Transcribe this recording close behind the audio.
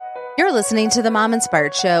You're listening to The Mom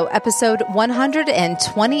Inspired Show, episode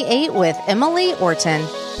 128 with Emily Orton.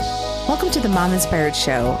 Welcome to The Mom Inspired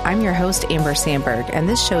Show. I'm your host, Amber Sandberg, and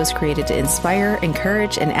this show is created to inspire,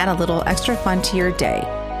 encourage, and add a little extra fun to your day.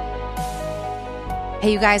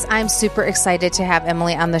 Hey, you guys, I'm super excited to have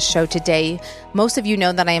Emily on the show today. Most of you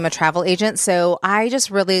know that I am a travel agent, so I just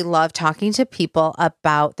really love talking to people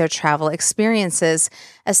about their travel experiences,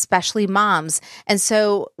 especially moms. And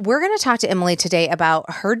so we're going to talk to Emily today about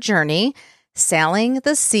her journey sailing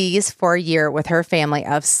the seas for a year with her family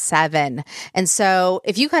of 7. And so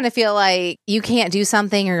if you kind of feel like you can't do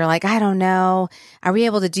something or you're like, I don't know, are we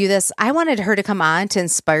able to do this? I wanted her to come on to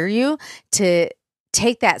inspire you to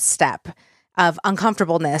take that step of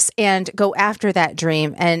uncomfortableness and go after that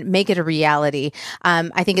dream and make it a reality.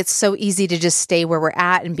 I think it's so easy to just stay where we're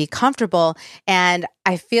at and be comfortable. And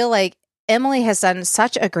I feel like Emily has done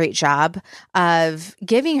such a great job of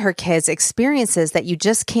giving her kids experiences that you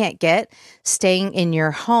just can't get staying in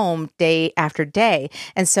your home day after day.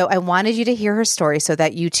 And so I wanted you to hear her story so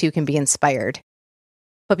that you too can be inspired.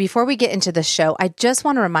 But before we get into the show, I just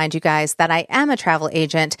want to remind you guys that I am a travel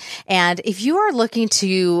agent. And if you are looking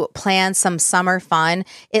to plan some summer fun,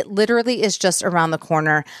 it literally is just around the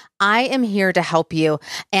corner. I am here to help you.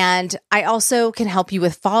 And I also can help you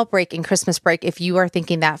with fall break and Christmas break if you are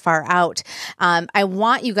thinking that far out. I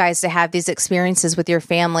want you guys to have these experiences with your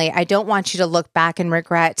family. I don't want you to look back and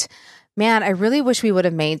regret, man, I really wish we would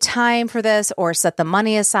have made time for this or set the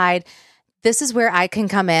money aside. This is where I can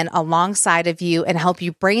come in alongside of you and help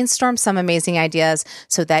you brainstorm some amazing ideas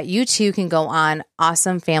so that you too can go on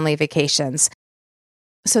awesome family vacations.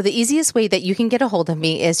 So the easiest way that you can get a hold of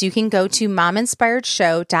me is you can go to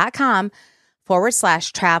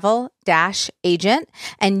mominspiredshow.com/travel-agent,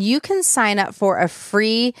 and you can sign up for a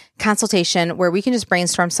free consultation where we can just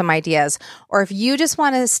brainstorm some ideas. Or if you just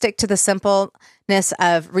want to stick to the simpleness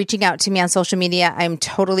of reaching out to me on social media, I'm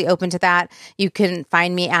totally open to that. You can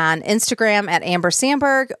find me on Instagram at Amber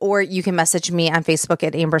Sandberg, or you can message me on Facebook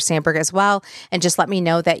at Amber Sandberg as well. And just let me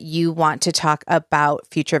know that you want to talk about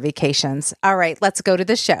future vacations. All right, let's go to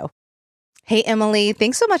the show. Hey, Emily,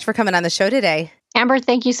 thanks so much for coming on the show today. Amber,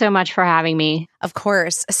 thank you so much for having me. Of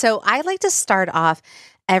course. So I like to start off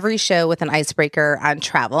every show with an icebreaker on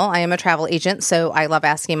travel. I am a travel agent, so I love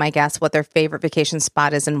asking my guests what their favorite vacation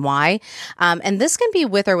spot is and why. And this can be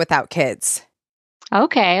with or without kids.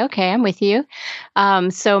 Okay, I'm with you.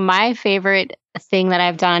 So my favorite thing that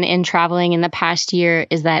I've done in traveling in the past year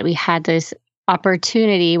is that we had this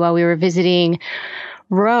opportunity while we were visiting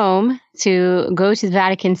Rome to go to the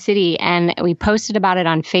Vatican City, and we posted about it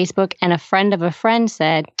on Facebook, and a friend of a friend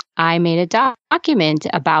said, I made a document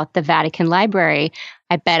about the Vatican Library.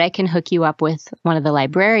 I bet I can hook you up with one of the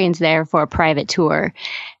librarians there for a private tour.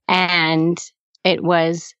 And it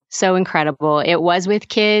was so incredible. It was with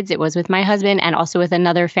kids, it was with my husband, and also with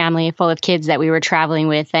another family full of kids that we were traveling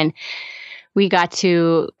with. And we got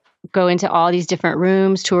to go into all these different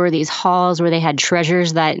rooms, tour these halls where they had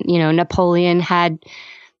treasures that, you know, Napoleon had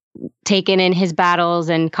taken in his battles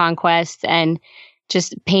and conquests, and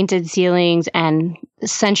just painted ceilings and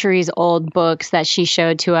centuries old books that she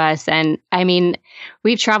showed to us. And I mean,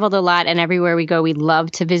 we've traveled a lot, and everywhere we go, we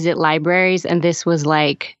love to visit libraries. And this was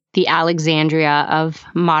like the Alexandria of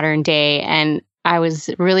modern day. And I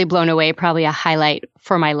was really blown away, probably a highlight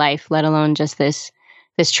for my life, let alone just this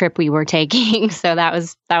trip we were taking. So that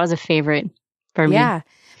was a favorite for me. Yeah,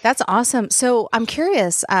 that's awesome. So I'm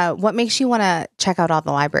curious, what makes you want to check out all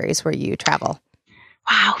the libraries where you travel?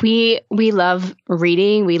 Wow, we love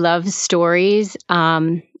reading. We love stories.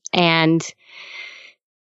 And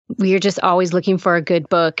we are just always looking for a good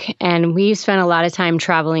book. And we spent a lot of time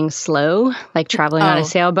traveling slow, like traveling on a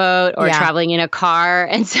sailboat or traveling in a car.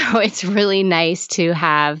 And so it's really nice to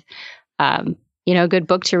have, a good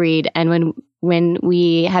book to read. And when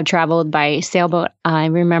we have traveled by sailboat, I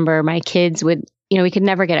remember my kids would, we could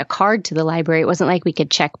never get a card to the library. It wasn't like we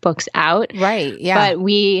could check books out. Right. Yeah. But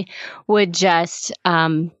we would just,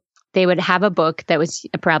 they would have a book that was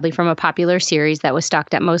probably from a popular series that was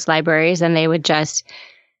stocked at most libraries, and they would just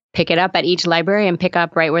pick it up at each library and pick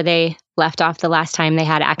up right where they left off the last time they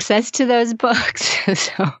had access to those books.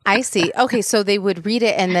 So I see. Okay. So they would read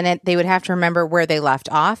it, and then they would have to remember where they left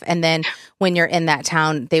off. And then when you're in that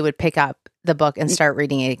town, they would pick up the book and start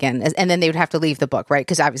reading it again. And then they would have to leave the book, right?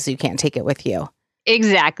 Because obviously you can't take it with you.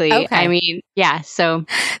 Exactly. Okay. I mean, yeah. So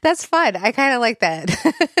that's fun. I kind of like that.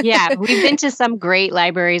 Yeah. We've been to some great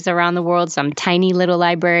libraries around the world, some tiny little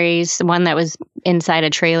libraries, one that was inside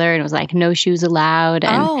a trailer and it was like no shoes allowed.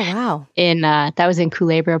 And oh, wow. that was in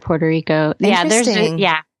Culebra, Puerto Rico. Interesting.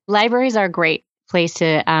 Libraries are great place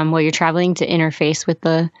to, while you're traveling, to interface with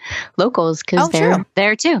the locals, because they're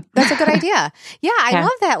there too. That's a good idea. Yeah, I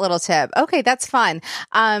love that little tip. Okay, that's fun.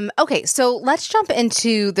 Okay, so let's jump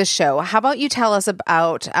into the show. How about you tell us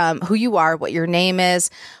about who you are, what your name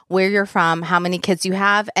is, where you're from, how many kids you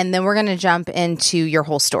have, and then we're going to jump into your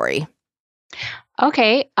whole story.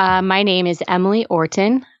 Okay, my name is Emily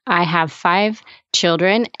Orton. I have 5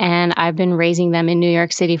 children, and I've been raising them in New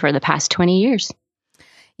York City for the past 20 years.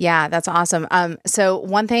 Yeah, that's awesome. So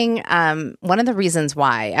one thing, one of the reasons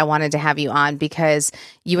why I wanted to have you on, because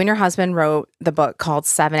you and your husband wrote the book called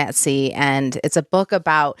 7 at Sea, and it's a book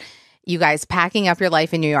about you guys packing up your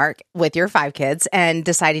life in New York with your 5 kids and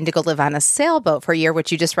deciding to go live on a sailboat for a year,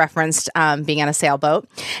 which you just referenced, being on a sailboat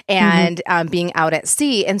and being out at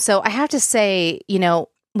sea. And so I have to say, you know,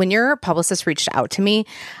 when your publicist reached out to me,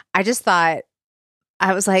 I just thought,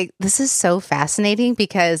 I was like, this is so fascinating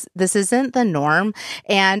because this isn't the norm.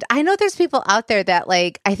 And I know there's people out there that,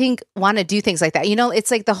 like, I think want to do things like that. You know, it's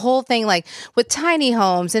like the whole thing, like with tiny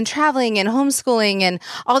homes and traveling and homeschooling and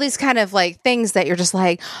all these kind of like things that you're just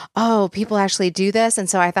like, oh, people actually do this. And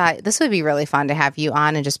so I thought this would be really fun to have you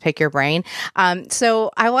on and just pick your brain.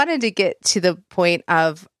 So I wanted to get to the point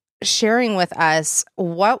of sharing with us,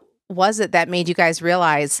 what was it that made you guys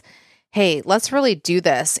realize, hey, let's really do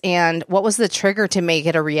this? And what was the trigger to make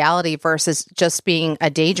it a reality versus just being a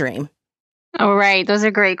daydream? Oh, right. Those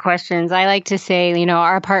are great questions. I like to say, you know,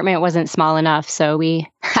 our apartment wasn't small enough, so we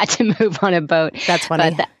had to move on a boat. That's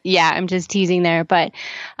funny. But I'm just teasing there. But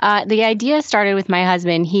the idea started with my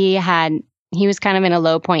husband. He was kind of in a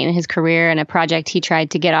low point in his career, and a project he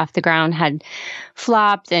tried to get off the ground had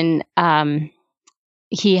flopped, and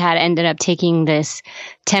he had ended up taking this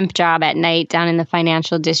temp job at night down in the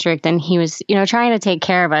financial district. And he was, you know, trying to take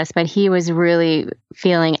care of us, but he was really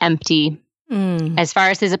feeling empty as far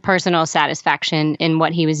as his personal satisfaction in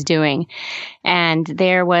what he was doing. And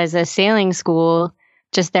there was a sailing school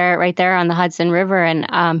just there, right there on the Hudson River.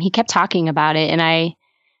 And he kept talking about it. And I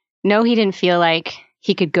know he didn't feel like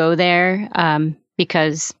he could go there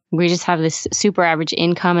because we just have this super average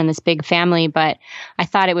income and this big family, but I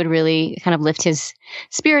thought it would really kind of lift his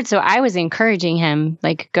spirit. So I was encouraging him,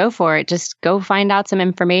 like, go for it. Just go find out some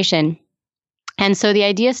information. And so the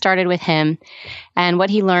idea started with him. And what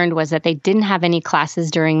he learned was that they didn't have any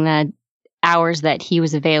classes during the hours that he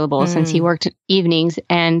was available, since he worked evenings,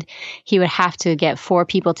 and he would have to get 4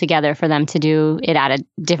 people together for them to do it at a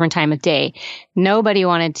different time of day. Nobody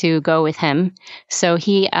wanted to go with him. So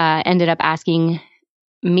he ended up asking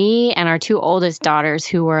me and our 2 oldest daughters,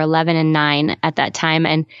 who were 11 and 9 at that time,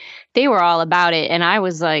 and they were all about it. And I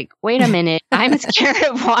was like, wait a minute, I'm scared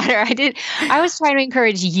of water. I was trying to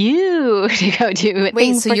encourage you to go do it.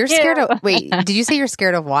 Wait, so you're scared of, did you say you're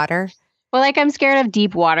scared of water? Well, like, I'm scared of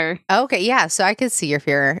deep water. Okay, yeah, so I could see your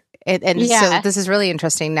fear. And so this is really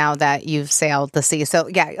interesting now that you've sailed the sea. So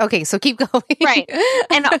yeah, okay, so keep going. Right.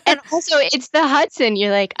 And also it's the Hudson.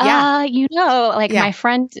 You're like, you know, like my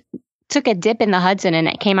friend took a dip in the Hudson and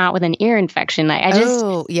it came out with an ear infection. Like, I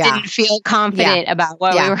just didn't feel confident about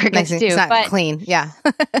what we were going to do. It's not clean. Yeah.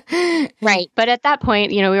 Right. But at that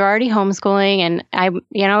point, you know, we were already homeschooling, and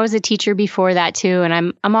I was a teacher before that too.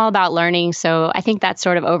 And I'm all about learning. So I think that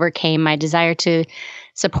sort of overcame my desire to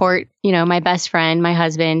support, you know, my best friend, my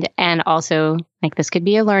husband, and also, like, this could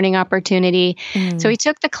be a learning opportunity. So we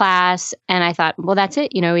took the class, and I thought, well, that's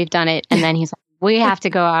it. You know, we've done it. And then he's like, we have to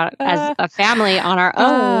go out as a family on our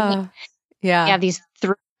own. Yeah. We have these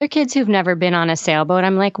 3 other kids who've never been on a sailboat.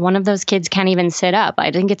 I'm like, one of those kids can't even sit up. I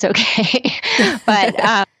think it's okay.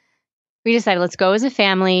 But we decided, let's go as a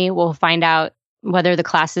family. We'll find out whether the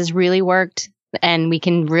classes really worked, and we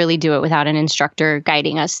can really do it without an instructor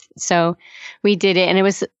guiding us. So we did it, and it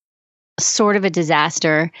was sort of a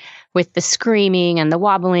disaster with the screaming and the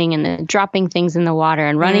wobbling and the dropping things in the water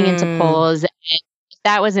and running into poles.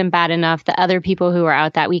 That wasn't bad enough. The other people who were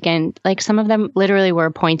out that weekend, like, some of them literally were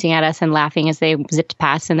pointing at us and laughing as they zipped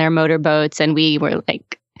past in their motorboats. And we were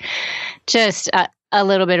like, just a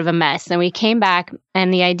little bit of a mess. And we came back,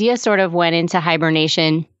 and the idea sort of went into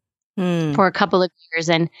hibernation for a couple of years.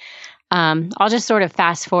 And I'll just sort of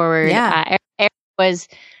fast forward. Yeah. Eric was,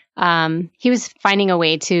 he was finding a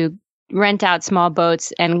way to rent out small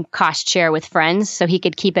boats and cost share with friends so he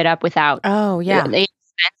could keep it up without the expense.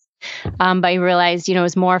 But he realized, you know, it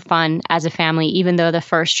was more fun as a family, even though the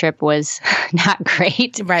first trip was not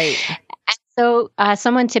great. Right. And so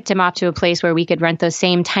someone tipped him off to a place where we could rent those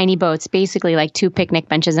same tiny boats, basically like 2 picnic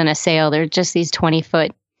benches and a sail. They're just these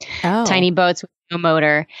 20-foot tiny boats with no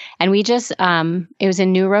motor. And we just, it was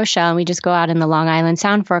in New Rochelle, and we just go out in the Long Island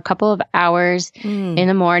Sound for a couple of hours in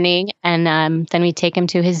the morning. And then we'd take him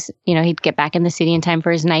to his, he'd get back in the city in time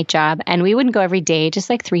for his night job. And we wouldn't go every day, just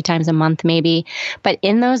like 3 times a month, maybe. But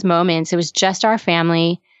in those moments, it was just our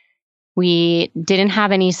family. We didn't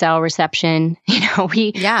have any cell reception.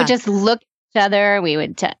 We would just look at each other. We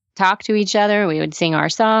would talk to each other. We would sing our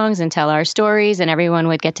songs and tell our stories, and everyone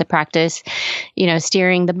would get to practice,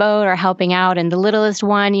 steering the boat or helping out. And the littlest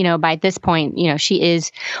one, by this point, she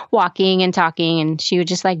is walking and talking, and she would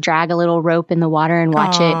just like drag a little rope in the water and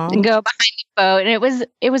watch it and go behind the boat. And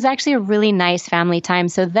it was actually a really nice family time.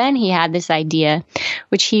 So then he had this idea,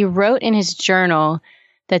 which he wrote in his journal,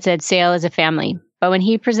 that said, sail as a family. But when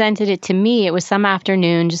he presented it to me, it was some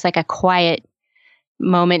afternoon, just like a quiet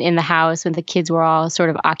moment in the house when the kids were all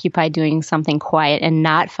sort of occupied doing something quiet and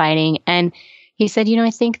not fighting. And he said,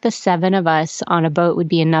 I think the 7 of us on a boat would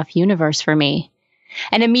be enough universe for me.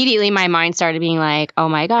 And immediately my mind started being like, oh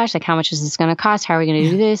my gosh, like how much is this going to cost? How are we going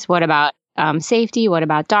to do this? What about safety? What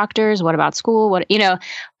about doctors? What about school? But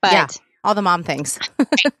yeah, all the mom things.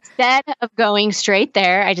 Instead of going straight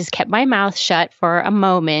there, I just kept my mouth shut for a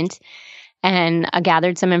moment. And I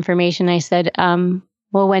gathered some information. I said,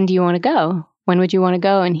 well, when do you want to go? When would you want to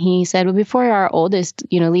go? And he said, well, before our oldest,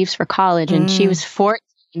 leaves for college, and she was 14.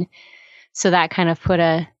 So that kind of put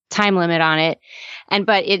a time limit on it.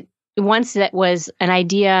 But once that was an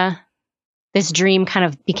idea, this dream kind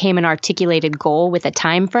of became an articulated goal with a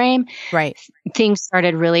time frame. Right. Things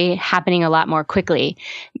started really happening a lot more quickly.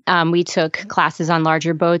 We took classes on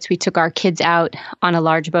larger boats. We took our kids out on a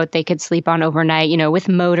large boat they could sleep on overnight, with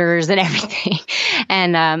motors and everything.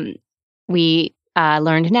 And we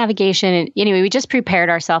learned navigation. And anyway, we just prepared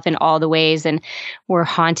ourselves in all the ways, and we're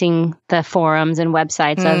haunting the forums and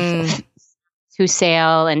websites of who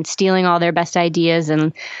sail and stealing all their best ideas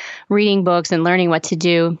and reading books and learning what to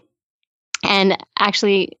do. And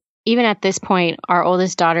actually, even at this point, our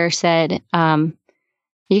oldest daughter said,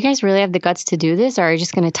 you guys really have the guts to do this, or are you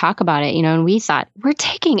just going to talk about it? And we thought, we're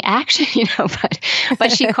taking action,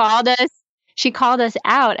 but she called us. She called us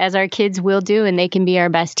out, as our kids will do, and they can be our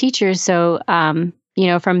best teachers. So,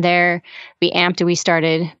 from there, we amped and we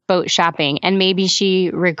started boat shopping. And maybe she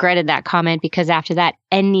regretted that comment, because after that,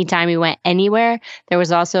 anytime we went anywhere, there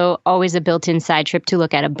was also always a built-in side trip to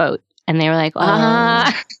look at a boat. And they were like,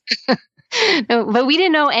 No, but we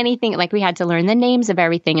didn't know anything. Like, we had to learn the names of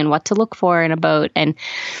everything and what to look for in a boat and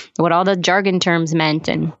what all the jargon terms meant.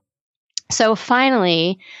 And so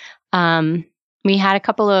finally, we had a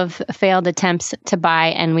couple of failed attempts to buy,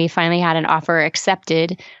 and we finally had an offer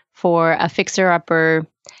accepted for a fixer-upper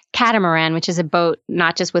catamaran, which is a boat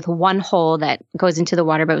not just with one hull that goes into the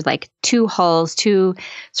water, but it was like 2 hulls, 2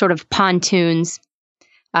 sort of pontoons.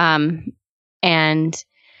 And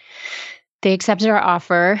they accepted our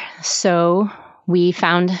offer. So we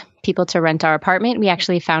found people to rent our apartment. We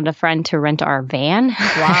actually found a friend to rent our van.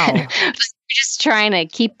 Wow. Just trying to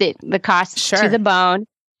keep the costs to the bone.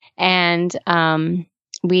 And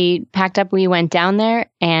we packed up, we went down there,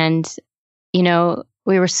 and,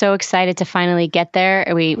 we were so excited to finally get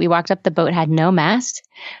there. We walked up, the boat had no mast.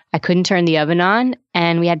 I couldn't turn the oven on,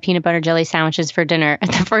 and we had peanut butter jelly sandwiches for dinner.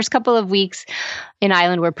 The first couple of weeks in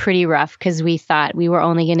Ireland were pretty rough, because we thought we were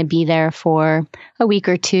only going to be there for a week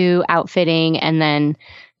or 2 outfitting and then,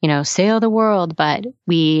 sail the world. But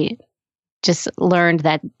we just learned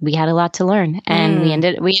that we had a lot to learn, and we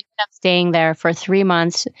ended up staying there for 3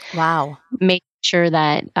 months. Wow. Making sure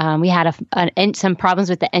that we had some problems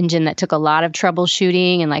with the engine that took a lot of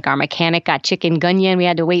troubleshooting, and like our mechanic got chikungunya, and we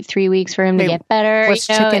had to wait 3 weeks for him to get better. What's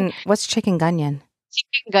chikungunya? Chikungunya?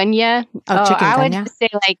 Chikungunya? I would just say,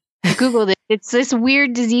 like, Google this. It's this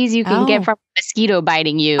weird disease you can get from a mosquito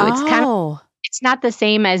biting you. It's kind of, it's not the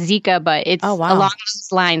same as Zika, but it's along those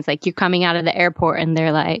lines. Like, you're coming out of the airport and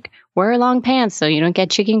they're like, wear long pants so you don't get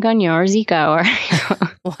chikungunya or Zika or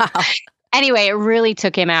Wow. Anyway, it really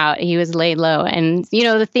took him out. He was laid low. And,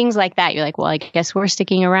 the things like that, you're like, well, I guess we're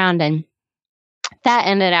sticking around. And that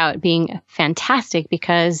ended out being fantastic,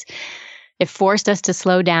 because it forced us to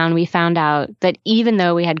slow down. We found out that even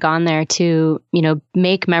though we had gone there to,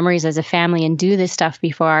 make memories as a family and do this stuff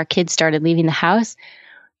before our kids started leaving the house,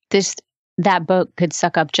 that boat could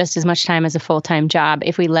suck up just as much time as a full-time job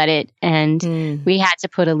if we let it. And we had to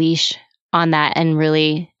put a leash on that and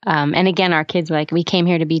really, and again, our kids were like, we came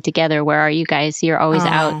here to be together. Where are you guys? You're always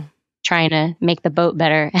out trying to make the boat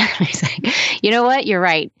better. And I was like, you know what? You're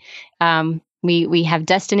right. We have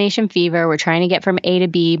destination fever. We're trying to get from A to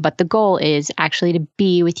B, but the goal is actually to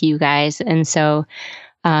be with you guys. And so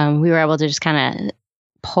we were able to just kind of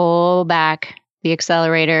pull back the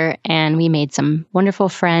accelerator, and we made some wonderful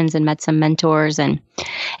friends and met some mentors. And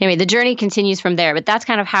anyway, the journey continues from there. But that's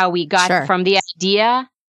kind of how we got from the idea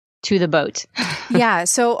to the boat. Yeah.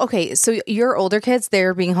 So, okay. So your older kids,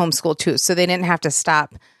 they're being homeschooled too. So they didn't have to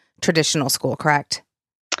stop traditional school, correct?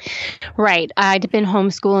 Right. I'd been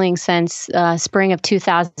homeschooling since spring of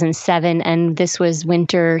 2007, and this was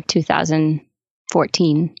winter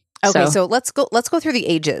 2014. Okay. So let's go through the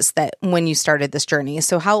ages that when you started this journey.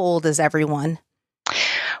 So how old is everyone?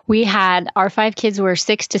 We had our 5 kids were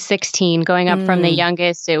 6 to 16. Going up from the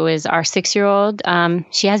youngest, it was our 6-year-old.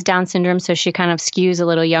 She has Down syndrome, so she kind of skews a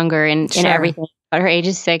little younger in everything. But her age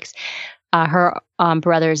is 6. Her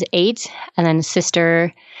brother's 8, and then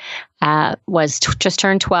sister was just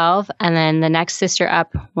turned 12, and then the next sister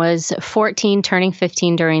up was 14, turning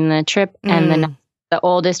 15 during the trip, and then the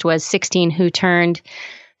oldest was 16, who turned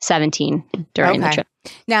 17 during the trip.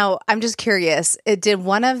 Now, I'm just curious, did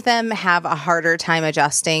one of them have a harder time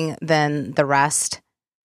adjusting than the rest?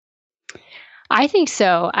 I think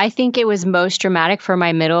so. I think it was most dramatic for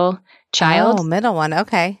my middle child. Oh, middle one.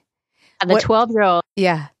 Okay. The 12-year-old.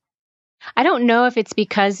 Yeah. I don't know if it's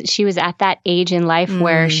because she was at that age in life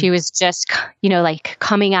where she was just, like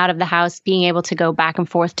coming out of the house, being able to go back and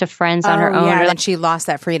forth to friends on her own. Yeah, and she lost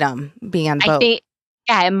that freedom being on the boat.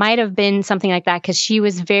 Yeah, it might have been something like that because she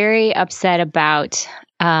was very upset about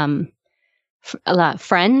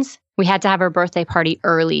friends. We had to have her birthday party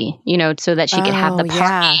early, so that she could have the party.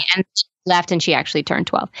 Yeah. And she left, and she actually turned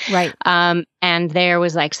 12. Right. And there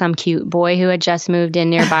was like some cute boy who had just moved in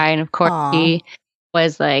nearby, and of course he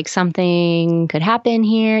was like, something could happen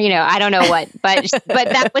here. I don't know what, but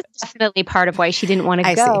that was definitely part of why she didn't want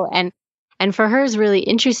to go. See. And for her is really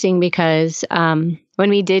interesting because when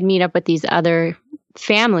we did meet up with these other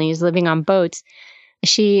families living on boats,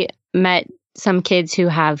 she met some kids who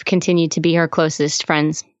have continued to be her closest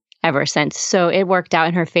friends ever since. So it worked out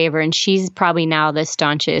in her favor. And she's probably now the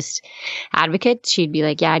staunchest advocate. She'd be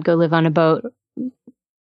like, yeah, I'd go live on a boat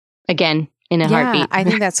again in a heartbeat. I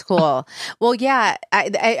think that's cool. Well, yeah,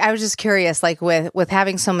 I was just curious, like with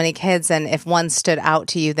having so many kids, and if one stood out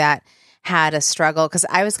to you that had a struggle, because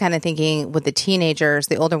I was kind of thinking with the teenagers,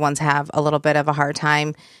 the older ones have a little bit of a hard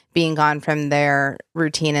time being gone from their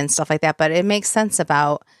routine and stuff like that. But it makes sense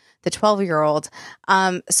about the 12-year-old.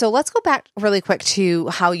 So let's go back really quick to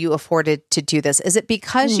how you afforded to do this. Is it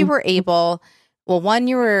because you were able, one,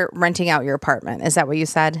 you were renting out your apartment. Is that what you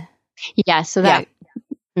said? Yeah. So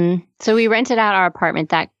so we rented out our apartment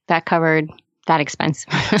that covered that expense.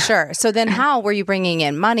 Sure. So then how were you bringing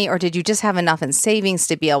in money, or did you just have enough in savings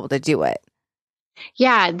to be able to do it?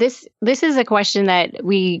 Yeah, this is a question that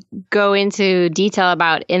we go into detail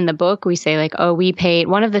about in the book. We say like, we paid.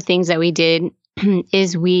 One of the things that we did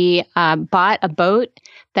is we bought a boat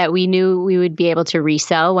that we knew we would be able to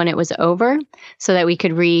resell when it was over, so that we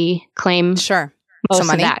could reclaim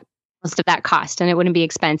most of that cost, and it wouldn't be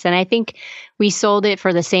expense. And I think we sold it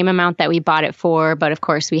for the same amount that we bought it for, but of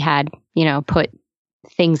course we had, put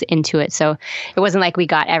things into it. So it wasn't like we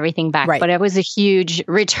got everything back, but it was a huge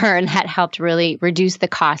return that helped really reduce the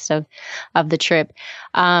cost of the trip.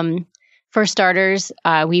 For starters,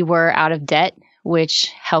 we were out of debt,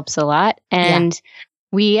 which helps a lot. And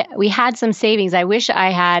we had some savings. I wish I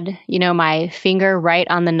had, my finger right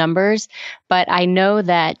on the numbers, but I know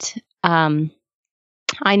that,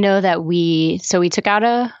 we took out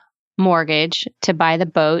a mortgage to buy the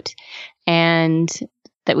boat, and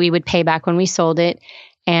that we would pay back when we sold it.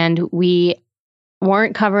 And we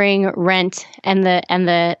weren't covering rent, and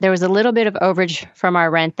there was a little bit of overage from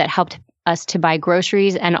our rent that helped us to buy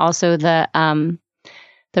groceries, and also the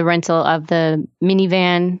rental of the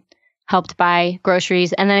minivan helped buy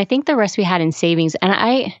groceries. And then I think the rest we had in savings. And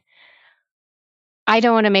I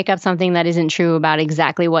don't want to make up something that isn't true about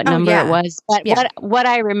exactly what number it was. But what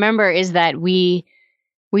I remember is that we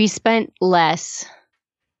spent less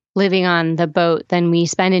living on the boat than we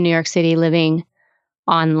spend in New York City living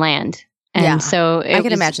on land. And so I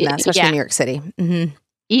can imagine that, especially in New York City. Mm-hmm.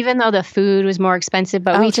 Even though the food was more expensive,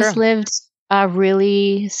 but we just lived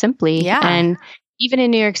really simply. Yeah. And even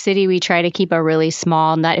in New York City, we try to keep a really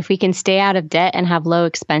small nut. If we can stay out of debt and have low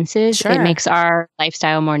expenses, it makes our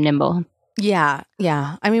lifestyle more nimble. Yeah.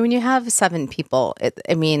 Yeah. I mean, when you have 7 people, I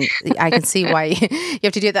can see why you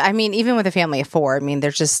have to do that. I mean, even with a family of 4,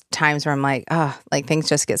 there's just times where I'm like, things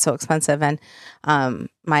just get so expensive. And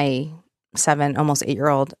my 7, almost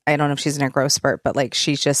 8-year-old, I don't know if she's in a growth spurt, but like,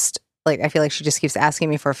 she's just like, I feel like she just keeps asking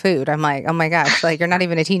me for food. I'm like, oh my gosh, like you're not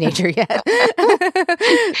even a teenager yet.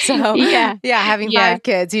 So having 5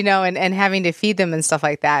 kids, and having to feed them and stuff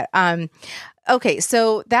like that. Okay.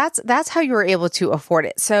 So that's how you were able to afford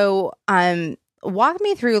it. So, walk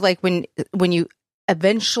me through like when you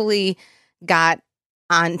eventually got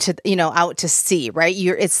onto, out to sea, right?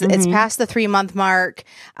 It's past the 3-month mark.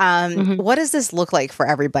 What does this look like for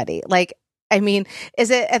everybody? Like, I mean, is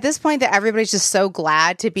it at this point that everybody's just so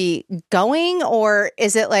glad to be going, or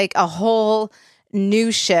is it like a whole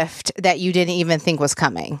new shift that you didn't even think was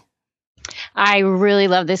coming? I really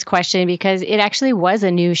love this question because it actually was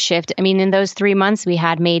a new shift. I mean, in those 3 months, we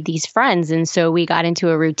had made these friends. And so we got into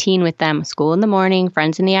a routine with them, school in the morning,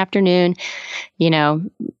 friends in the afternoon,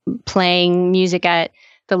 playing music at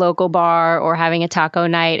the local bar or having a taco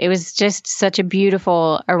night. It was just such a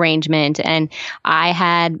beautiful arrangement. And I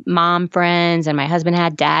had mom friends and my husband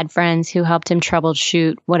had dad friends who helped him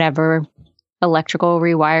troubleshoot whatever electrical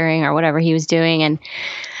rewiring or whatever he was doing. And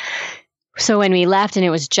so when we left and it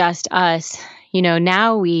was just us,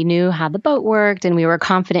 now we knew how the boat worked and we were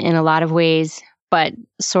confident in a lot of ways, but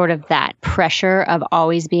sort of that pressure of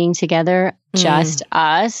always being together, just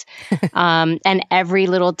us. And every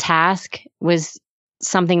little task was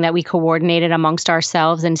something that we coordinated amongst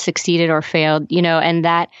ourselves and succeeded or failed, and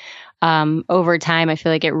that over time, I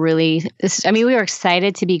feel like it really, we were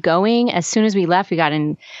excited to be going. As soon as we left, we got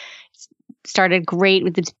in, started great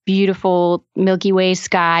with this beautiful Milky Way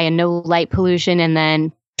sky and no light pollution, and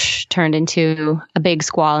then turned into a big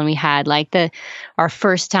squall. And we had like our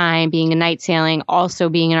first time being a night sailing, also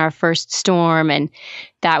being in our first storm. And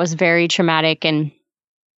that was very traumatic. And,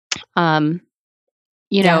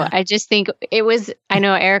 I just think I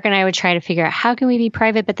know Eric and I would try to figure out how can we be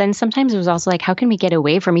private, but then sometimes it was also like, how can we get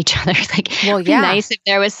away from each other? Like, it'd be nice if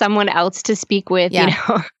there was someone else to speak with,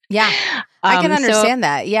 Yeah. I can understand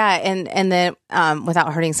that. Yeah. And then,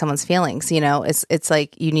 without hurting someone's feelings, it's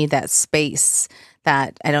like you need that space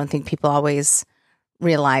that I don't think people always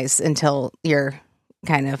realize until you're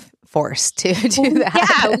kind of forced to do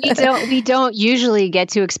that. Yeah, we don't usually get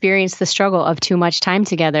to experience the struggle of too much time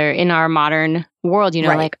together in our modern world,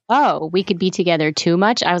 right. Like, oh, we could be together too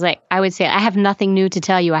much. I would say I have nothing new to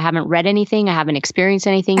tell you. I haven't read anything. I haven't experienced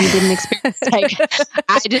anything you didn't experience.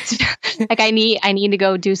 I need to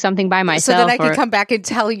go do something by myself. So then I can come back and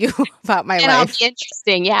tell you about my life. It'll be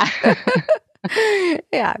interesting. Yeah.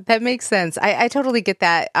 Yeah, that makes sense. I totally get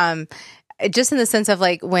that. Just in the sense of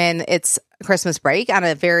like when it's Christmas break on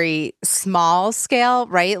a very small scale,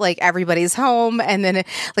 right? Like everybody's home and then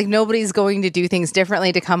like nobody's going to do things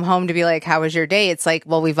differently to come home to be like, how was your day? It's like,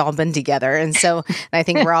 well, we've all been together. And so I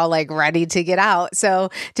think we're all like ready to get out. So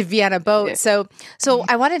to be on a boat. So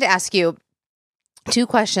I wanted to ask you 2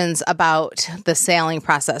 questions about the sailing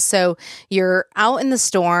process. So you're out in the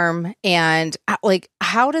storm and like,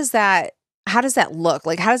 how does that look?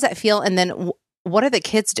 Like, how does that feel? And then what are the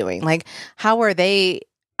kids doing? Like, how are they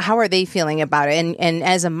feeling about it? And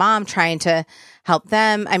as a mom trying to help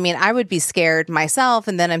them, I mean, I would be scared myself.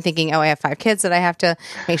 And then I'm thinking, oh, I have 5 kids that I have to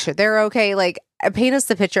make sure they're okay. Like, paint us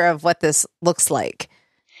the picture of what this looks like.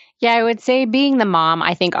 Yeah, I would say being the mom,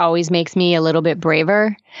 I think always makes me a little bit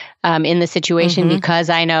braver in the situation because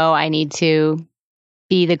I know I need to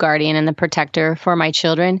be the guardian and the protector for my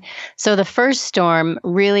children. So the first storm,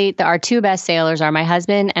 really, our 2 best sailors are my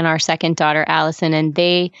husband and our second daughter, Allison, and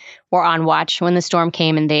they were on watch when the storm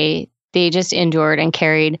came, and they just endured and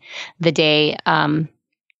carried the day. And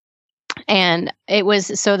it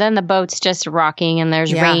was, so then the boat's just rocking and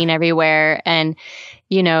there's rain everywhere, and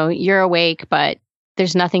you're awake, but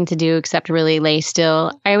there's nothing to do except really lay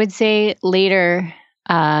still. I would say later,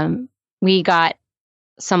 we got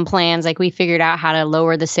some plans, like we figured out how to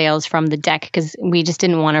lower the sails from the deck because we just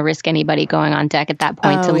didn't want to risk anybody going on deck at that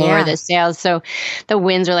point to lower the sails. So the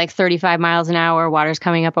winds are like 35 miles an hour, water's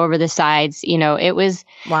coming up over the sides. It was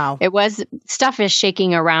stuff is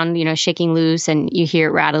shaking around, shaking loose, and you hear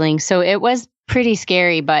it rattling. So it was pretty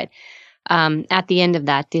scary, but at the end of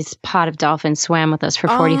that, this pod of dolphins swam with us for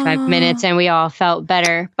 45 minutes and we all felt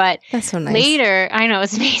better. But that's so nice. Later, I know,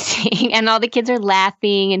 it's amazing. And all the kids are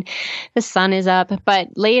laughing and the sun is up. But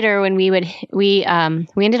later when we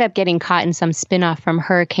ended up getting caught in some spin-off from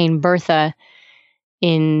Hurricane Bertha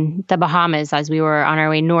in the Bahamas as we were on our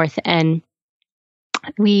way north. And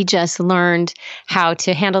we just learned how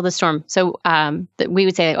to handle the storm. So we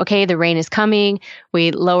would say, okay, the rain is coming. We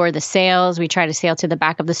lower the sails. We try to sail to the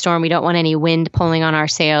back of the storm. We don't want any wind pulling on our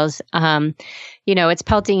sails. It's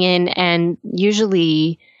pelting in. And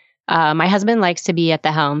usually my husband likes to be at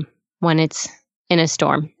the helm when it's in a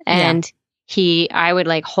storm. And I would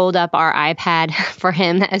like hold up our iPad for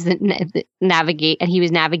him as the navigate, and he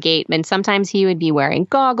was navigate. And sometimes he would be wearing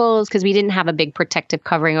goggles because we didn't have a big protective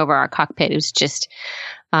covering over our cockpit. It was just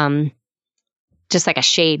just like a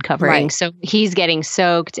shade covering. Right. So he's getting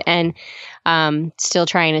soaked and still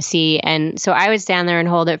trying to see. And so I would stand there and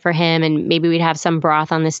hold it for him. And maybe we'd have some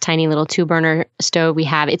broth on this tiny little 2-burner stove we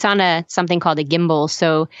have. It's on something called a gimbal.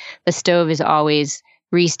 So the stove is always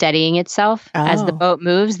resteadying itself as the boat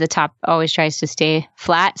moves. The top always tries to stay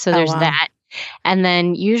flat. So there's that. And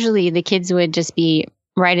then usually the kids would just be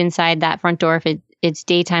right inside that front door. If it's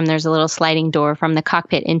daytime, there's a little sliding door from the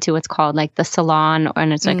cockpit into what's called like the salon.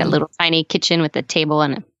 And it's like a little tiny kitchen with a table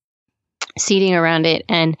and seating around it.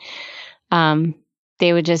 And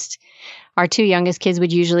they would our 2 youngest kids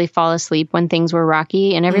would usually fall asleep when things were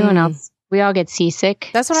rocky, and everyone else, we all get seasick.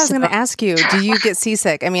 That's what I was going to ask you. Do you get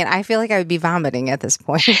seasick? I mean, I feel like I would be vomiting at this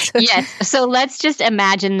point. Yes. So let's just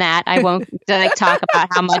imagine that. I won't talk about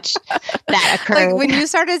how much that occurred. Like when you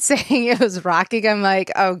started saying it was rocking, I'm like,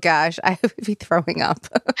 oh gosh, I would be throwing up.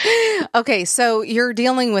 Okay. So you're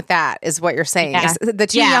dealing with that is what you're saying. Yeah. The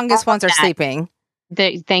 2 youngest ones are sleeping.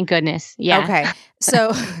 Thank goodness. Yeah. Okay.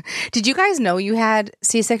 So did you guys know you had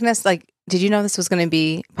seasickness? Like, did you know this was going to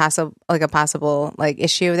be a possible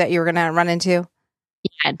issue that you were going to run into?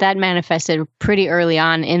 Yeah, that manifested pretty early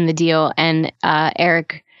on in the deal. And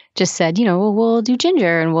Eric just said, we'll do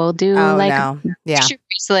ginger and we'll do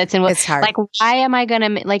bracelets. And it's hard. why am I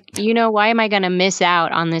going to miss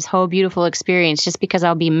out on this whole beautiful experience just because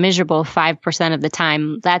I'll be miserable 5% of the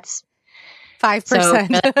time? That's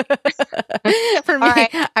 5%. For me,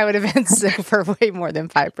 right. I would have been sick for way more than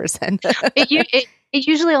 5%. It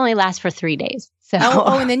usually only lasts for 3 days. So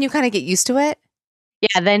and then you kind of get used to it.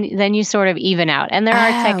 Yeah, then you sort of even out. And there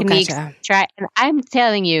are techniques to try. And I'm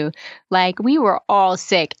telling you, we were all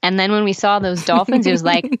sick. And then when we saw those dolphins, it was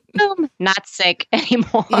like, boom, not sick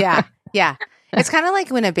anymore. Yeah. Yeah. It's kind of like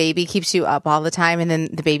when a baby keeps you up all the time and then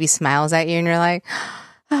the baby smiles at you and you're like,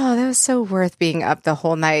 oh, that was so worth being up the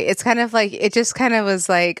whole night. It's kind of like, it just kind of was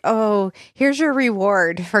like, oh, here's your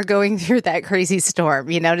reward for going through that crazy storm,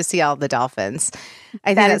 to see all the dolphins.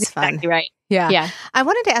 I think that's fun. Exactly right. Yeah. I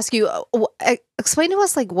wanted to ask you, explain to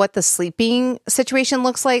us what the sleeping situation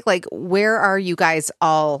looks like. Like, where are you guys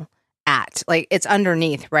all at? Like, it's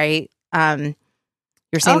underneath, right? You're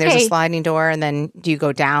saying there's a sliding door and then do you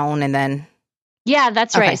go down and then... Yeah,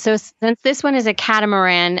 that's right. So since this one is a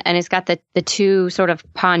catamaran and it's got the 2 sort of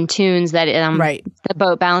pontoons that the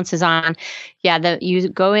boat balances on, you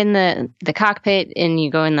go in the cockpit and you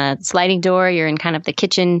go in the sliding door. You're in kind of the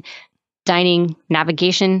kitchen, dining,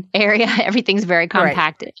 navigation area. Everything's very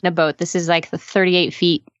compact in a boat. This is like the 38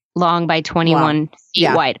 feet long by 21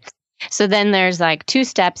 feet wide. So then there's 2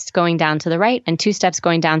 steps going down to the right and 2 steps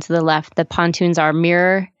going down to the left. The pontoons are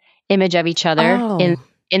mirror image of each other. Oh.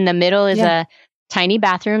 In the middle is a tiny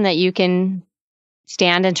bathroom that you can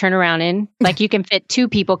stand and turn around in. You can fit 2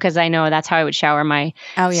 people because I know that's how I would shower my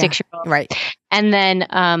 6-year-old. Right. And then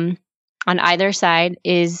on either side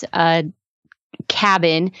is a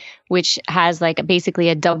cabin, which has basically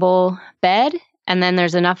a double bed. And then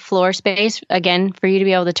there's enough floor space, again, for you to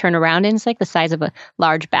be able to turn around in. It's like the size of a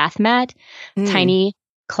large bath mat, tiny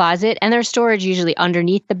closet. And there's storage usually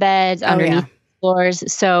underneath the beds, underneath floors.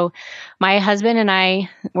 So my husband and I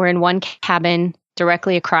were in one cabin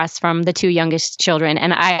directly across from the 2 youngest children.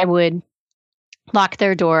 And I would lock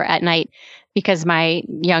their door at night because my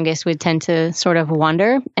youngest would tend to sort of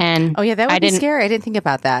wander. And that would be scary. I didn't think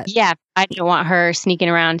about that. Yeah. I didn't want her sneaking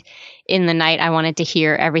around in the night. I wanted to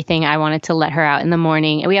hear everything. I wanted to let her out in the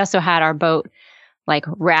morning. And we also had our boat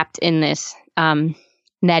wrapped in this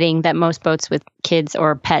netting that most boats with kids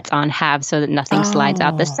or pets on have so that nothing slides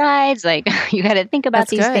out the sides. You got to think about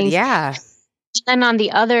these things. Yeah. And on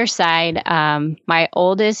the other side, my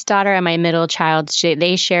oldest daughter and my middle child,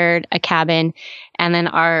 they shared a cabin. And then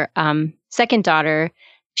our second daughter,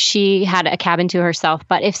 she had a cabin to herself.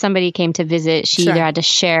 But if somebody came to visit, she either had to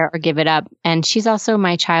share or give it up. And she's also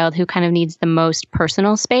my child who kind of needs the most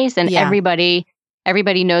personal space. And everybody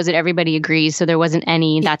knows it. Everybody agrees. So there wasn't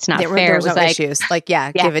any, that's not fair. There was no issues.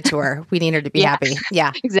 Give it to her. We need her to be happy.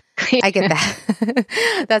 Yeah, exactly. I get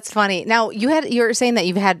that. That's funny. Now you were saying that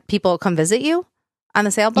you've had people come visit you on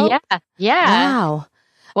the sailboat? Yeah. Wow.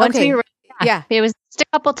 Once we were, it was just a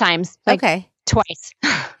couple times. Twice.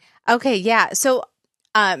 Okay. Yeah. So,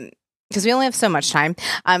 because we only have so much time,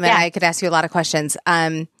 and I could ask you a lot of questions.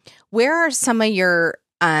 Where are some of your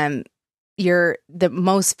the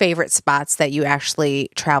most favorite spots that you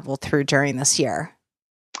actually traveled through during this year?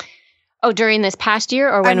 Oh, during this past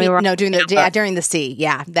year, or when we were during the sea,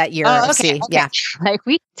 that year of sea,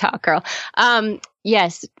 we talk, girl.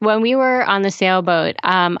 Yes, when we were on the sailboat,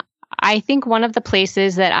 I think one of the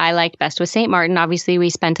places that I liked best was St. Martin. Obviously,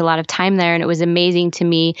 we spent a lot of time there, and it was amazing to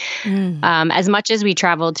me. As much as we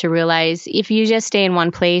traveled, to realize if you just stay in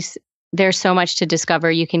one place, there's so much to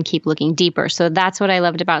discover. You can keep looking deeper. So that's what I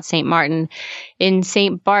loved about St. Martin. In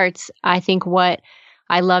St. Bart's, I think what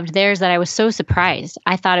I loved there is that I was so surprised.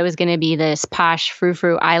 I thought it was going to be this posh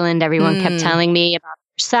frou-frou island. Everyone kept telling me about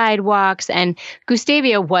sidewalks, and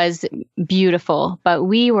Gustavia was beautiful, but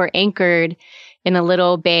we were anchored in a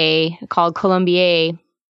little bay called Colombier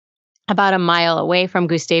about a mile away from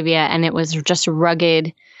Gustavia, and it was just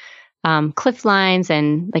rugged cliff lines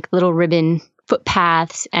and like little ribbon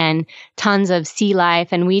footpaths and tons of sea life.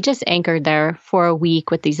 And we just anchored there for a week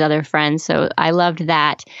with these other friends. So I loved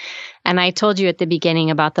that. And I told you at the beginning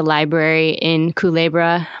about the library in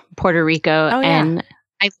Culebra, Puerto Rico. Oh, yeah. And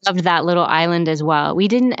I loved that little island as well. We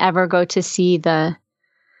didn't ever go to see the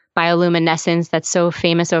bioluminescence that's so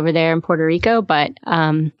famous over there in Puerto Rico, but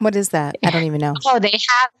what is that? I don't even know. Oh,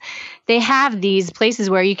 they have these places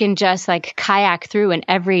where you can just like kayak through, and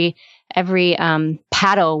every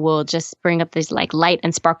paddle will just bring up these like light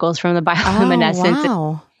and sparkles from the bioluminescence.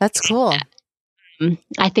 Oh, wow. That's cool.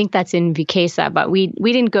 I think that's in Viquesa, but we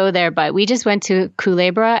didn't go there, but we just went to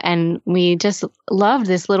Culebra and we just loved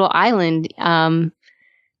this little island.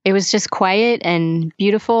 It was just quiet and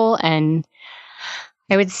beautiful. And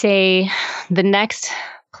I would say the next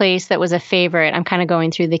place that was a favorite, I'm kind of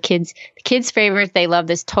going through the kids' favorites. They love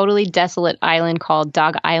this totally desolate island called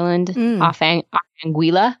Dog Island off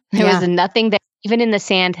Anguilla. There was nothing there, even in the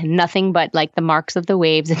sand, nothing but like the marks of the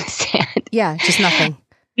waves in the sand. Yeah, just nothing.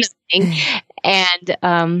 Nothing.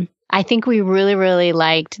 And I think we really, really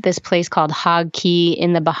liked this place called Hog Key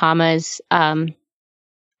in the Bahamas.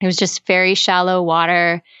 It was just very shallow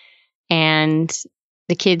water, and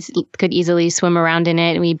the kids could easily swim around in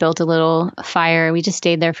it. We built a little fire. We just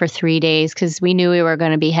stayed there for 3 days because we knew we were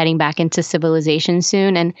going to be heading back into civilization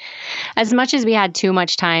soon. And as much as we had too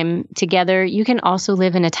much time together, you can also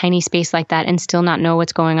live in a tiny space like that and still not know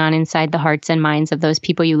what's going on inside the hearts and minds of those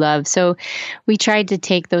people you love. So we tried to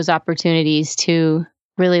take those opportunities to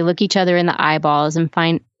really look each other in the eyeballs and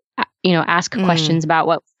ask questions about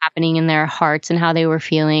what was happening in their hearts and how they were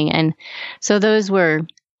feeling. And so those were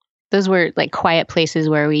like quiet places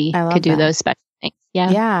where we could do those special things.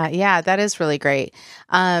 Yeah. Yeah. That is really great.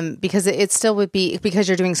 Because it still would be, because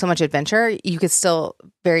you're doing so much adventure, you could still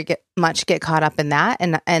much get caught up in that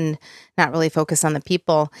and not really focus on the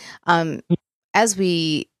people. As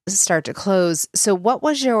we start to close, so what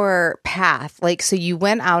was your path? Like, so you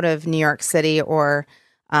went out of New York City or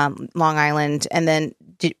Long Island, and then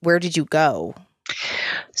where did you go?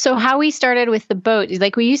 So how we started with the boat is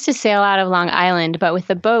like we used to sail out of Long Island, but with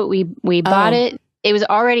the boat we bought it. It was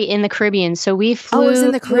already in the Caribbean, so we flew. Oh, it was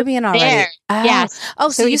in the Caribbean already. There. Yes. Oh,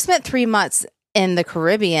 so you spent 3 months in the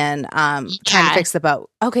Caribbean trying to fix the boat.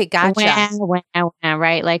 Okay, gotcha.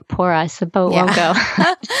 Right, like poor us, the boat won't go.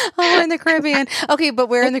 Oh, in the Caribbean. Okay, but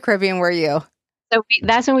where in the Caribbean were you? So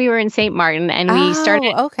that's when we were in St. Martin, and we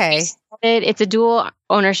started. Okay. It's a dual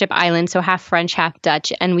ownership island, so half French, half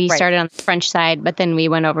Dutch. And we started on the French side, but then we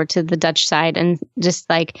went over to the Dutch side, and just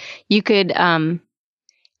like you could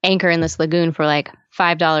anchor in this lagoon for like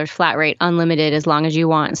 $5 flat rate, unlimited as long as you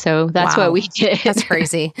want. So that's what we did. That's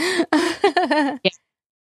crazy. Yeah.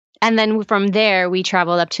 And then from there, we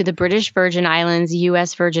traveled up to the British Virgin Islands,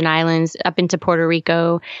 U.S. Virgin Islands, up into Puerto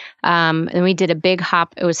Rico. And we did a big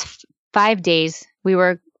hop. It was 5 days. We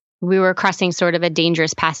were crossing sort of a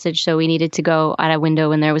dangerous passage, so we needed to go out a window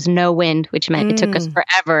when there was no wind, which meant it took us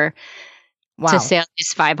forever to sail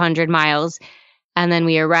these 500 miles. And then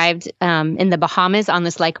we arrived in the Bahamas on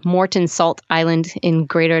this like Morton Salt Island in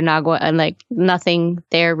Greater Nagua, and like nothing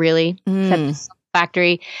there really except the salt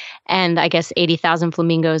factory and I guess 80,000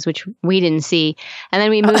 flamingos, which we didn't see. And then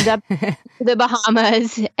we moved up to the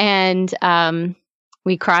Bahamas, and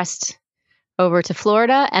we crossed over to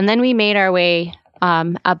Florida, and then we made our way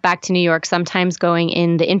up back to New York, sometimes going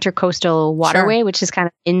in the Intercoastal Waterway, which is kind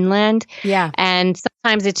of inland. Yeah. And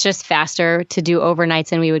sometimes it's just faster to do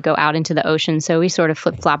overnights, and we would go out into the ocean. So we sort of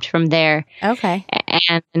flip-flopped from there. Okay.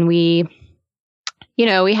 And we,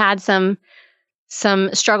 we had some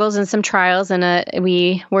struggles and some trials, and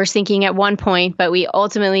we were sinking at one point, but we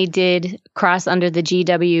ultimately did cross under the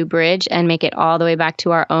GW Bridge and make it all the way back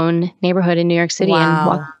to our own neighborhood in New York City and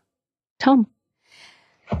walk home.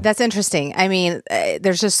 That's interesting. I mean,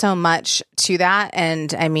 there's just so much to that.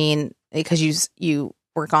 And I mean, because you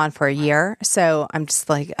were gone for a year. So I'm just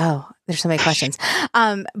like, oh, there's so many questions.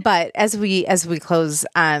 But as we close,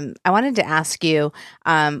 I wanted to ask you,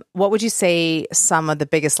 what would you say some of the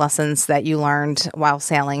biggest lessons that you learned while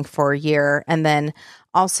sailing for a year? And then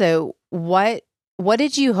also, what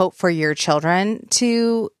did you hope for your children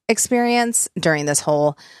to experience during this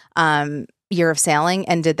whole year of sailing?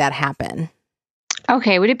 And did that happen?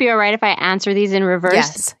 Okay. Would it be all right if I answer these in reverse?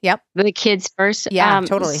 Yes. Yep. The kids first? Yeah,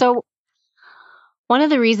 totally. So one of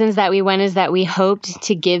the reasons that we went is that we hoped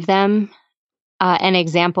to give them an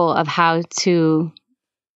example of how to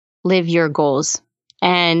live your goals.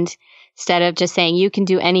 And instead of just saying, you can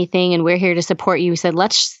do anything and we're here to support you, we said,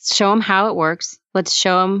 let's show them how it works. Let's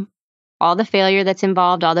show them all the failure that's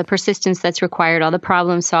involved, all the persistence that's required, all the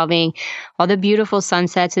problem solving, all the beautiful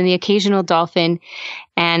sunsets and the occasional dolphin.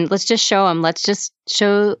 And let's just show them,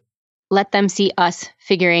 let them see us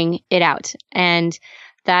figuring it out. And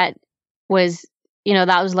that was,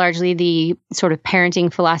 that was largely the sort of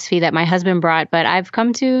parenting philosophy that my husband brought. But I've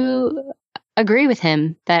come to agree with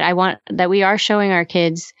him that we are showing our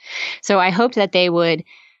kids. So I hoped that they would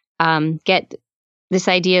get this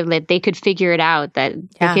idea that they could figure it out, that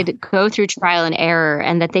they could go through trial and error,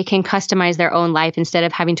 and that they can customize their own life instead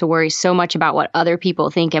of having to worry so much about what other people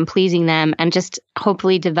think and pleasing them, and just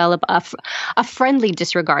hopefully develop a friendly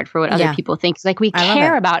disregard for what other people think. It's like we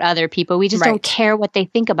care about other people. We just don't care what they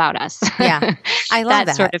think about us. Yeah. I love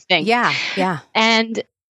that sort of thing. Yeah. Yeah. And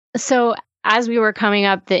so as we were coming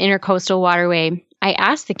up the Intercoastal Waterway, I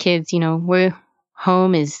asked the kids, where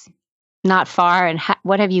home is not far, and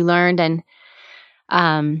what have you learned? And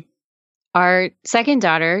our second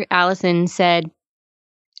daughter, Allison, said,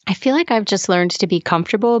 I feel like I've just learned to be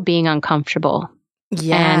comfortable being uncomfortable.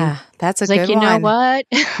 Yeah, and that's a good one. You know what?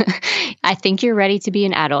 I think you're ready to be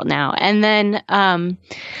an adult now. And then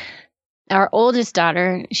our oldest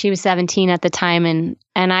daughter, she was 17 at the time, and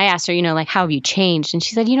I asked her, how have you changed? And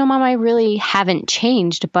she said, Mom, I really haven't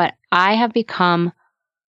changed, but I have become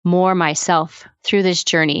more myself through this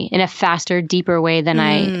journey in a faster, deeper way than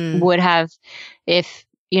I would have if,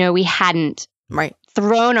 we hadn't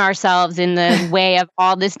thrown ourselves in the way of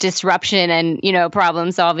all this disruption and,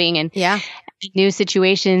 problem solving and new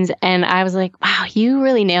situations. And I was like, wow, you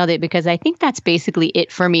really nailed it, because I think that's basically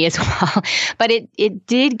it for me as well. But it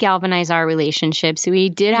did galvanize our relationships. We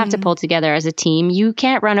did have to pull together as a team. You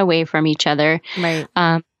can't run away from each other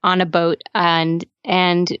on a boat. And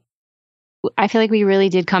I feel like we really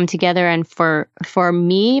did come together. And for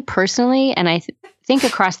me personally, and I think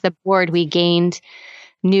across the board, we gained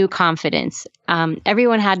new confidence.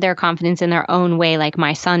 Everyone had their confidence in their own way. Like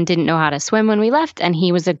my son didn't know how to swim when we left, and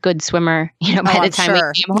he was a good swimmer, by the time we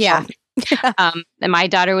came home. Yeah. And my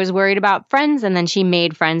daughter was worried about friends, and then she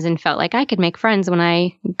made friends and felt like I could make friends when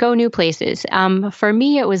I go new places. For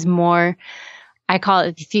me, it was more, I call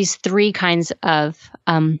it these three kinds of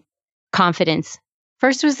confidence.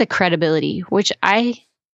 First was the credibility, which I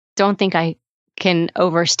don't think I can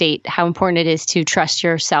overstate how important it is to trust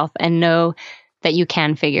yourself and know that you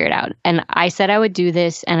can figure it out. And I said I would do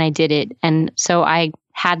this, and I did it. And so I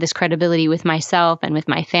had this credibility with myself and with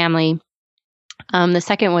my family. The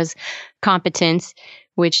second was competence,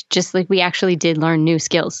 which just like we actually did learn new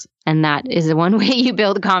skills. And that is the one way you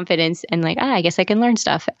build confidence, and I guess I can learn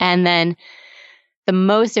stuff. And then the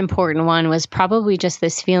most important one was probably just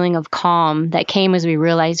this feeling of calm that came as we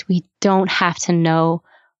realized we don't have to know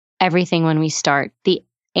everything when we start. The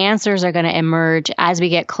answers are going to emerge as we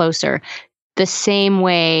get closer. The same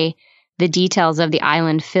way the details of the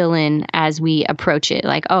island fill in as we approach it.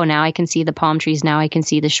 Like, oh, now I can see the palm trees. Now I can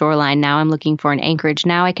see the shoreline. Now I'm looking for an anchorage.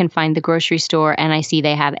 Now I can find the grocery store and I see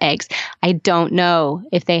they have eggs. I don't know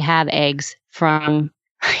if they have eggs from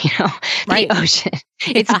the ocean.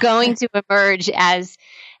 It's going to emerge as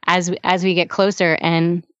we get closer.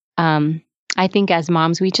 And I think as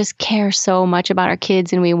moms, we just care so much about our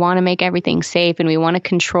kids, and we want to make everything safe, and we want to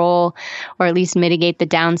control or at least mitigate the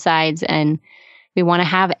downsides, and we want to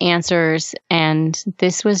have answers. And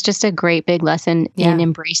this was just a great big lesson in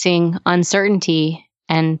embracing uncertainty,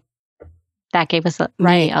 and that gave us a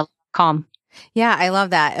calm. Yeah, I love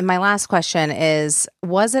that. And my last question is,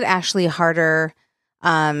 was it actually harder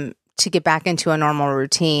to get back into a normal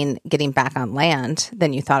routine getting back on land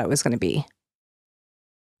than you thought it was going to be?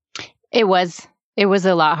 It was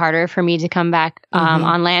a lot harder for me to come back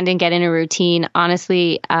on land and get in a routine.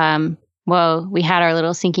 Honestly, we had our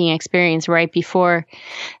little sinking experience right before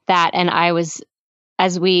that. And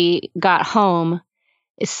as we got home,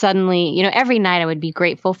 suddenly, every night I would be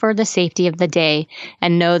grateful for the safety of the day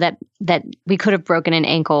and know that we could have broken an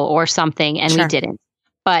ankle or something, and we didn't.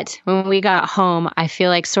 But when we got home, I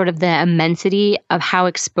feel like sort of the immensity of how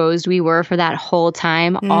exposed we were for that whole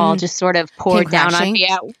time all just sort of poured down on me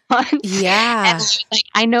at once. Yeah. And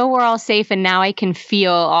I know we're all safe, and now I can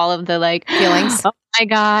feel all of the feelings. Oh my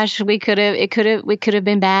gosh, we could have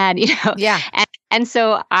been bad, Yeah. And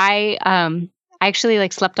so I actually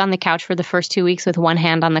slept on the couch for the first 2 weeks with one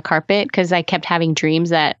hand on the carpet, because I kept having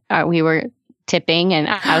dreams that we were tipping and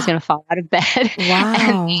I was going to fall out of bed.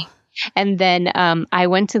 Wow. And then I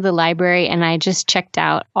went to the library and I just checked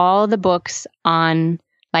out all the books on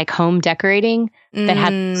like home decorating that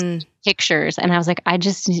had pictures. And I was like, I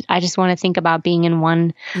just want to think about being in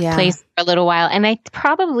one place for a little while. And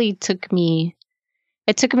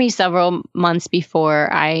it took me several months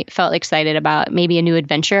before I felt excited about maybe a new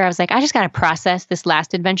adventure. I was like, I just got to process this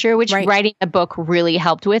last adventure, which writing a book really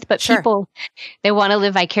helped with. But people, they want to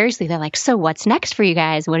live vicariously. They're like, so what's next for you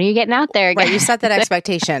guys? What are you getting out there? Right, you set that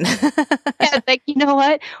expectation. It's like, you know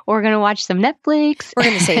what? We're going to watch some Netflix. We're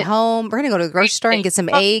going to stay home. We're going to go to the grocery store and get some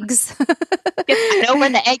eggs. I know where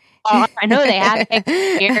the eggs are. I know they have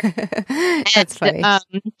eggs here. That's funny.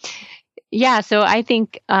 Yeah, so I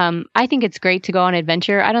think it's great to go on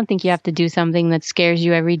adventure. I don't think you have to do something that scares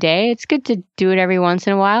you every day. It's good to do it every once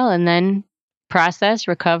in a while and then process,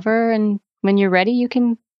 recover, and when you're ready, you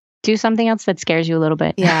can do something else that scares you a little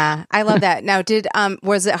bit. Yeah, I love that. Now,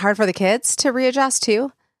 was it hard for the kids to readjust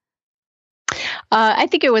too? I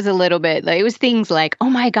think it was a little bit. It was things like, oh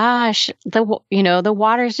my gosh, the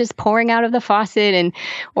water's just pouring out of the faucet,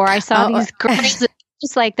 or I saw these girls.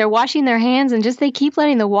 Just like they're washing their hands and just they keep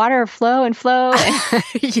letting the water flow and flow.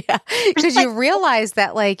 Yeah. Because you realize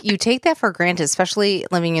that like you take that for granted, especially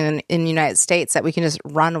living in the United States, that we can just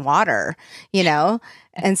run water,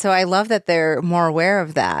 And so I love that they're more aware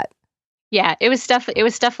of that. Yeah, it was stuff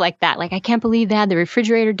like that. Like, I can't believe they had the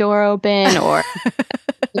refrigerator door open or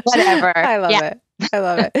whatever. I love it. I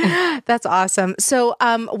love it. That's awesome. So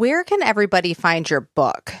where can everybody find your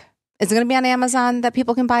book? Is it going to be on Amazon that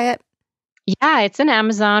people can buy it? Yeah, it's on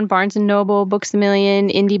Amazon, Barnes & Noble, Books A Million,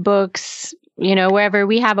 Indie Books, wherever.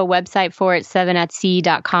 We have a website for it,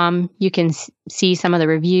 7atSea.com. You can see some of the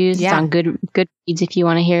reviews. Yeah. It's on Goodreads if you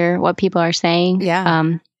want to hear what people are saying.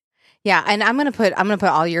 Yeah. Yeah, and I'm gonna put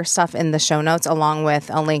all your stuff in the show notes along with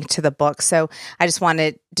a link to the book. So I just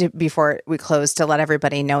wanted to, before we close, to let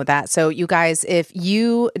everybody know that. So you guys, if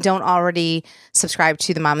you don't already subscribe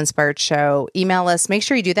to the Mom Inspired Show, email us. Make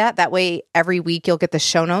sure you do that. That way, every week you'll get the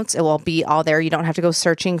show notes. It will be all there. You don't have to go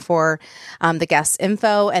searching for the guest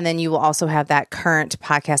info, and then you will also have that current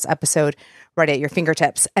podcast episode right at your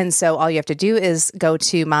fingertips. And so all you have to do is go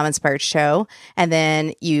to Mom Inspired Show, and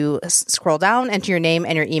then you scroll down, enter your name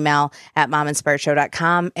and your email at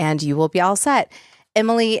mominspiredshow.com, and you will be all set.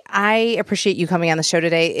 Emily, I appreciate you coming on the show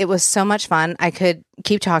today. It was so much fun. I could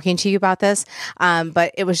keep talking to you about this,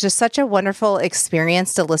 but it was just such a wonderful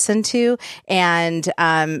experience to listen to and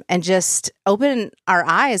just open our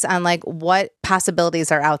eyes on like what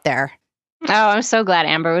possibilities are out there. Oh, I'm so glad,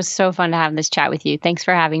 Amber. It was so fun to have this chat with you. Thanks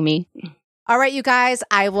for having me. All right, you guys,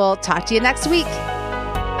 I will talk to you next week.